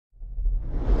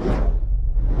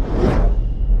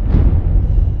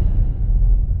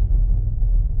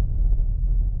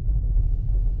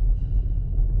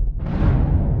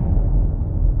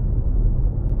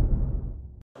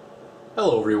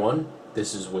Hello everyone,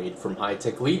 this is Wade from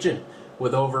HiTechLegion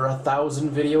with over 1,000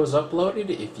 videos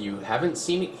uploaded. If you haven't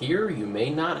seen it here, you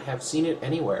may not have seen it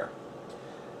anywhere.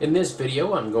 In this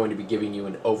video, I'm going to be giving you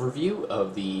an overview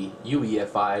of the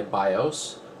UEFI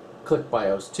BIOS, Click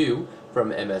BIOS 2 from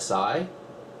MSI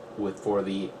for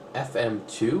the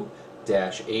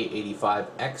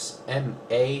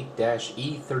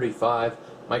FM2-A85XMA-E35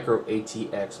 Micro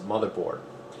ATX motherboard.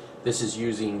 This is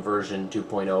using version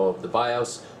 2.0 of the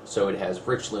BIOS, so it has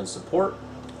Richland support.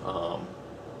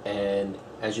 And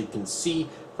as you can see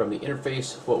from the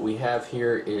interface, what we have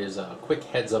here is a quick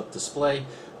heads-up display,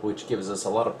 which gives us a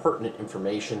lot of pertinent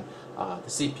information. The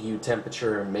CPU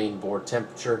temperature and main board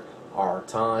temperature, our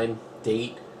time,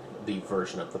 date, the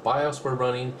version of the BIOS we're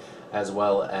running, as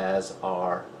well as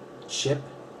our chip,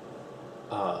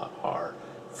 our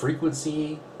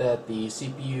frequency that the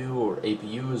CPU or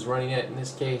APU is running at in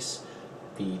this case,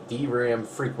 the DRAM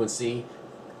frequency,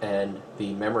 and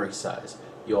the memory size.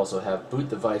 You also have boot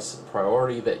device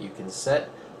priority that you can set.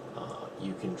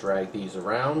 You can drag these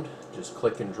around, just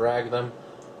click and drag them,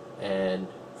 and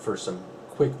for some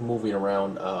quick moving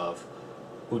around of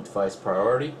boot device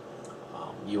priority.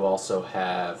 You also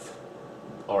have,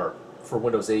 or for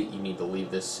Windows 8 you need to leave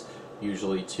this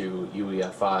usually to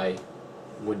UEFI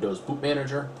Windows Boot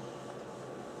Manager.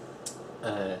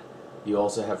 You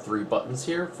also have 3 buttons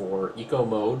here for Eco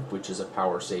Mode, which is a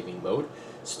power saving mode,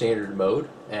 Standard Mode,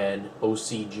 and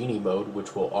OC Genie Mode,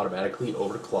 which will automatically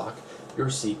overclock your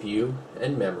CPU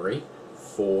and memory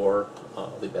for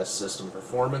the best system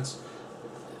performance.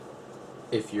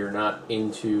 If you're not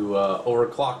into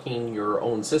overclocking your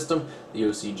own system, the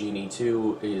OC Genie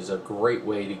 2 is a great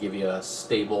way to give you a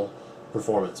stable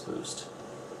performance boost.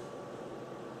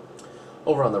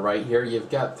 Over on the right here, you've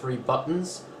got 3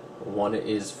 buttons. One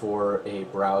is for a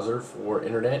browser for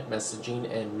internet, messaging,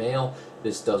 and mail.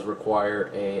 This does require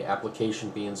an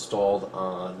application be installed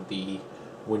on the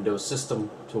Windows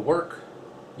system to work.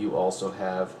 You also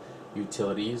have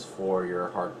utilities for your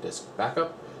hard disk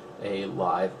backup, a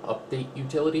live update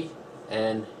utility,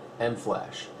 and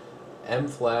mFlash.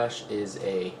 mFlash is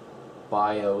a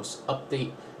BIOS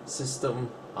update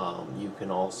system. You can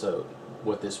also,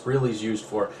 what this really is used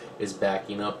for is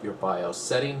backing up your BIOS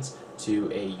settings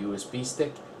to a USB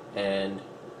stick and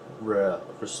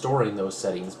restoring those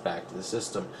settings back to the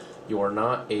system. You are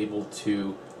not able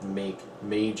to make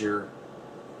major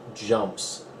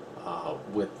jumps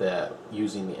with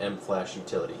using the mFlash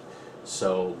utility.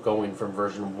 So going from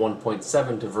version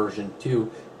 1.7 to version 2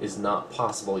 is not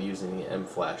possible using the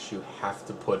mFlash. You have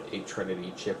to put a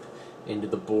Trinity chip into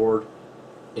the board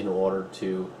in order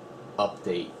to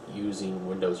update using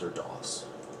Windows or DOS.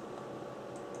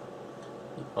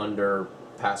 Under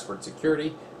password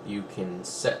security, you can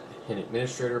set an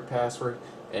administrator password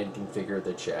and configure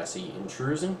the chassis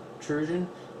intrusion,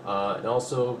 and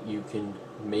also you can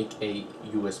make a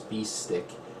USB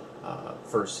stick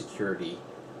for security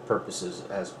purposes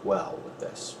as well with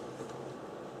this.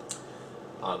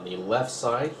 On the left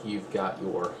side, you've got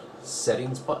your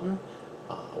settings button,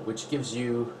 which gives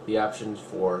you the options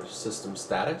for system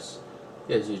status.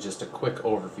 It gives you just a quick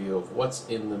overview of what's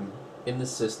in the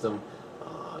system,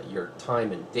 your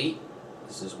time and date.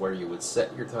 This is where you would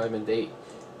set your time and date,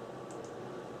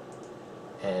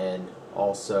 and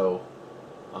also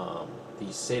the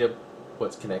SATA,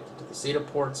 what's connected to the SATA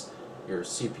ports, your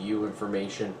CPU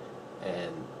information,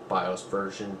 and BIOS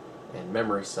version, and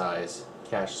memory size,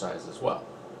 cache size as well.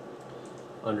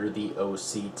 Under the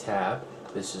OC tab,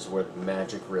 this is where the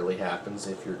magic really happens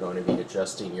if you're going to be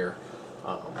adjusting your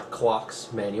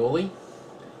clocks manually.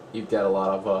 You've got a lot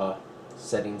of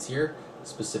settings here,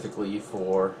 specifically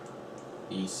for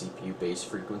the CPU base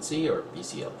frequency, or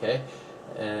BCLK,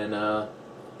 and the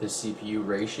CPU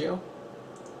ratio,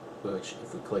 which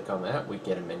if we click on that, we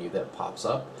get a menu that pops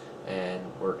up,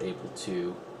 and we're able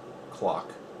to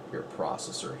clock your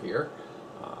processor here.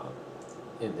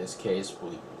 In this case,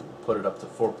 we put it up to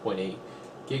 4.8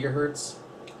 gigahertz,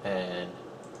 and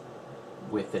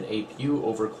with an APU,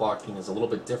 overclocking is a little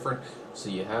bit different, so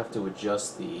you have to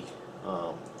adjust the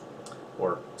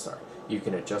you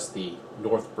can adjust the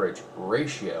north bridge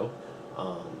ratio.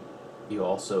 You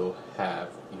also have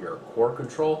your core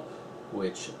control,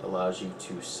 which allows you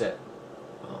to set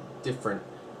different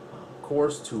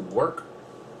cores to work.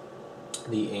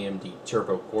 The AMD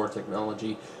Turbo Core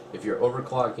technology. If you're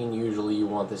overclocking, usually you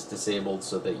want this disabled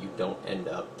so that you don't end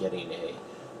up getting a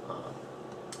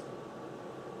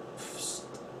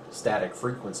static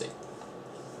frequency.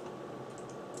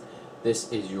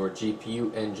 This is your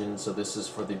GPU engine, so this is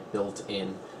for the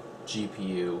built-in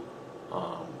GPU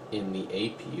in the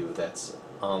APU that's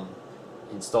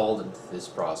installed into this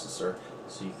processor.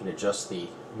 So you can adjust the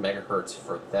megahertz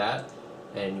for that,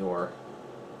 and your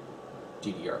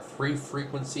DDR3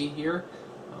 frequency here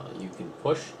you can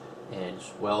push, and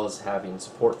as well as having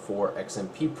support for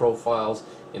XMP profiles.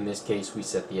 In this case, we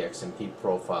set the XMP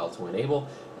profile to enable,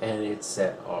 and it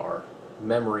set our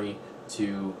memory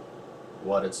to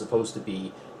what it's supposed to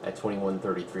be at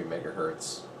 2133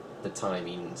 megahertz, the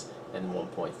timings, and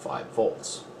 1.5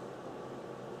 volts.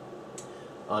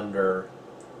 Under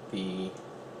the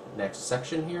next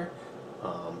section here,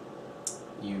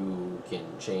 you can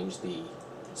change the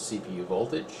CPU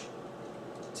voltage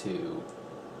to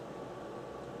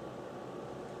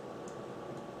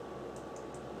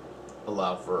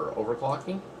allow for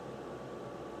overclocking,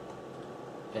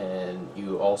 and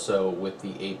you also, with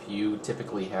the APU,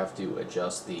 typically have to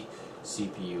adjust the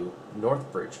CPU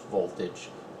north bridge voltage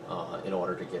in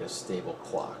order to get a stable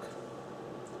clock.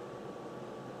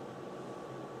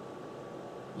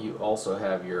 You also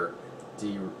have your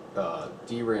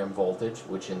DRAM voltage,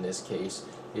 which in this case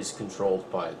is controlled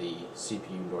by the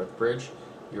CPU north bridge.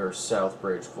 Your south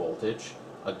bridge voltage,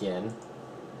 again,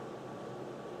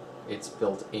 it's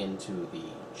built into the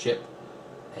chip,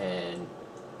 and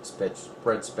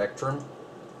spread spectrum,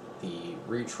 the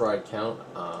retry count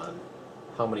on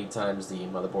how many times the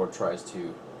motherboard tries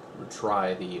to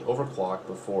retry the overclock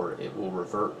before it will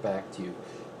revert back to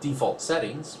default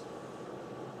settings.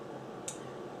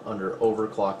 Under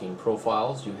overclocking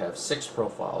profiles, you have 6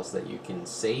 profiles that you can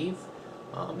save.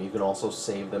 You can also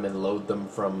save them and load them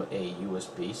from a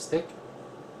USB stick.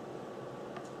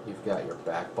 You've got your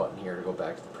back button here to go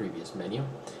back to the previous menu.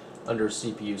 Under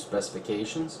CPU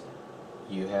specifications,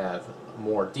 you have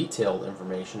more detailed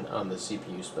information on the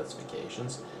CPU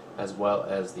specifications, as well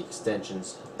as the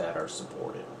extensions that are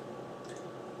supported.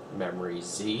 Memory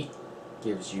Z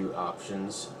gives you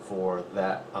options for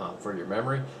that for your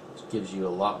memory. It gives you a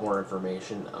lot more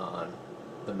information on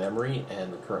the memory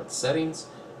and the current settings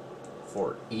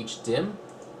for each DIMM.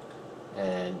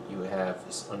 And you have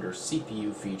under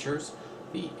CPU features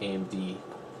the AMD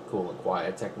Cool and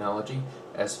Quiet technology,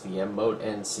 SVM mode,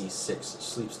 and C6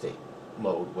 sleep state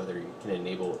mode, whether you can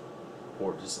enable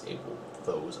or disable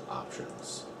those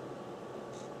options.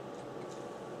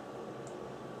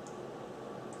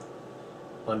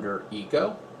 Under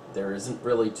Eco, there isn't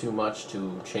really too much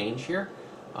to change here.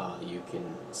 You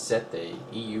can set the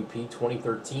EUP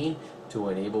 2013 to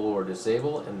enable or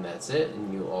disable, and that's it.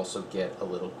 And you also get a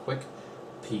little quick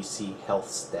PC health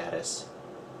status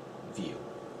view.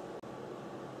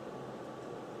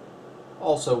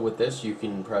 Also with this, you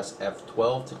can press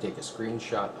F12 to take a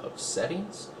screenshot of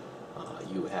settings.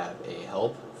 You have a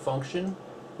help function,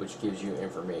 which gives you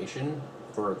information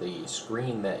for the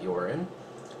screen that you're in.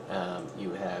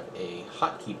 You have a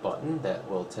hotkey button that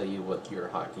will tell you what your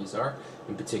hotkeys are.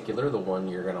 In particular, the one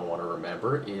you're going to want to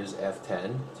remember is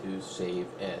F10 to save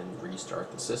and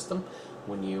restart the system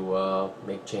when you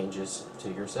make changes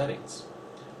to your settings.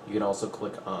 You can also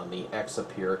click on the X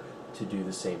up here to do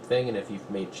the same thing, and if you've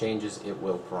made changes, it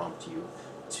will prompt you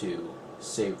to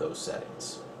save those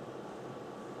settings.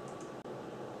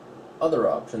 Other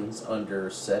options under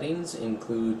settings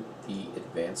include the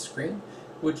advanced screen,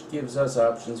 which gives us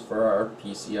options for our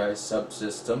PCI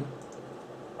subsystem,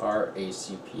 our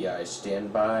ACPI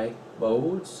standby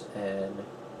modes, and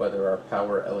whether our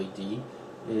power LED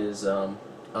is on.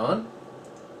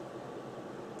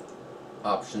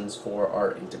 Options for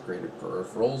our integrated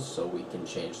peripherals, so we can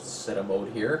change the SATA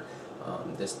mode here.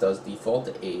 This does default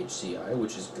to AHCI,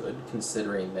 which is good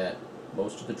considering that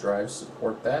most of the drives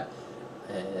support that.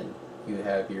 And you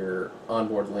have your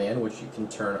onboard LAN, which you can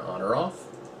turn on or off.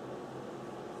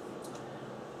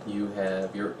 You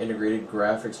have your integrated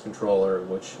graphics controller,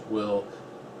 which will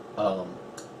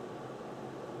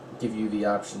give you the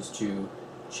options to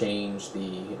change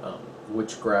the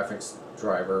which graphics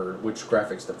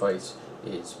device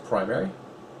is primary.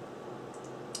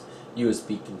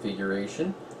 USB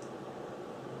configuration,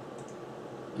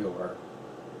 your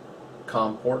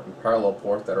COM port and parallel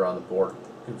port that are on the board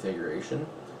configuration,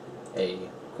 a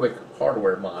quick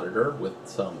hardware monitor with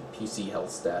some PC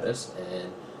health status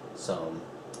and some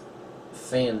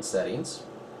fan settings,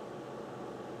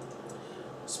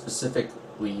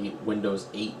 specifically Windows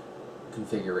 8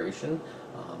 configuration.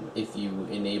 If you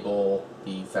enable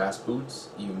the fast boots,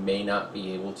 you may not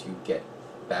be able to get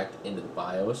back into the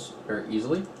BIOS very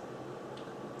easily.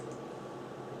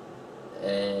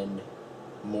 And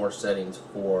more settings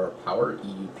for power,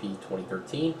 EUP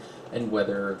 2013, and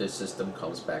whether the system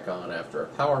comes back on after a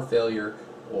power failure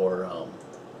or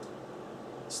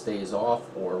stays off,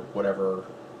 or whatever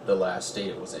the last state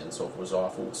it was in. So if it was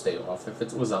off, it would stay off. If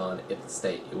it was on,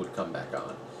 it would come back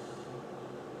on.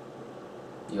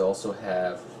 You also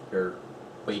have your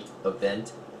wake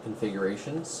event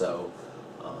configuration, so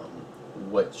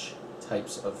which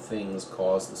types of things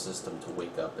cause the system to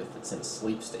wake up if it's in a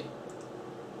sleep state.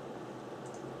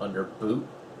 Under boot,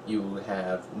 you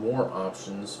have more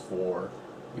options for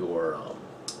your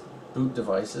boot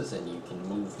devices, and you can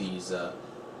move these,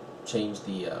 change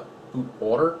the boot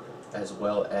order, as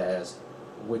well as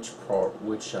which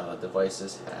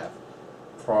devices have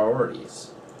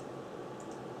priorities.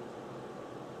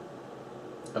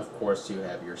 Of course, you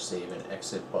have your save and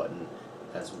exit button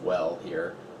as well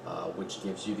here, which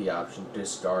gives you the option to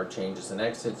discard changes and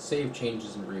exit, save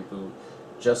changes and reboot,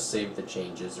 just save the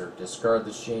changes or discard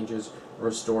the changes,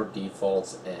 restore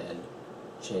defaults, and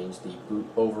change the boot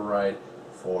override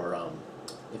for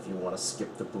if you want to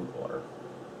skip the boot order.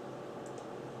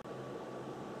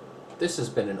 This has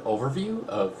been an overview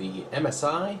of the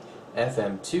MSI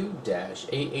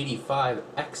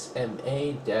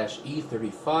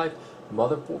FM2-A85XMA-E35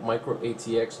 motherboard, Micro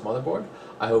ATX motherboard.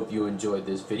 I hope you enjoyed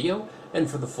this video, and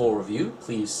for the full review,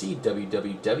 please see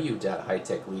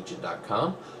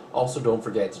www.HiTechLegion.com. Also, don't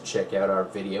forget to check out our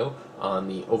video on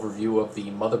the overview of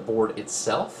the motherboard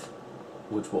itself,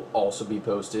 which will also be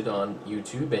posted on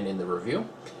YouTube and in the review.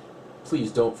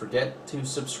 Please don't forget to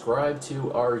subscribe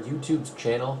to our YouTube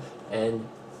channel and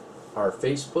our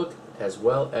Facebook, as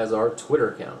well as our Twitter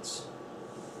accounts.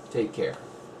 Take care.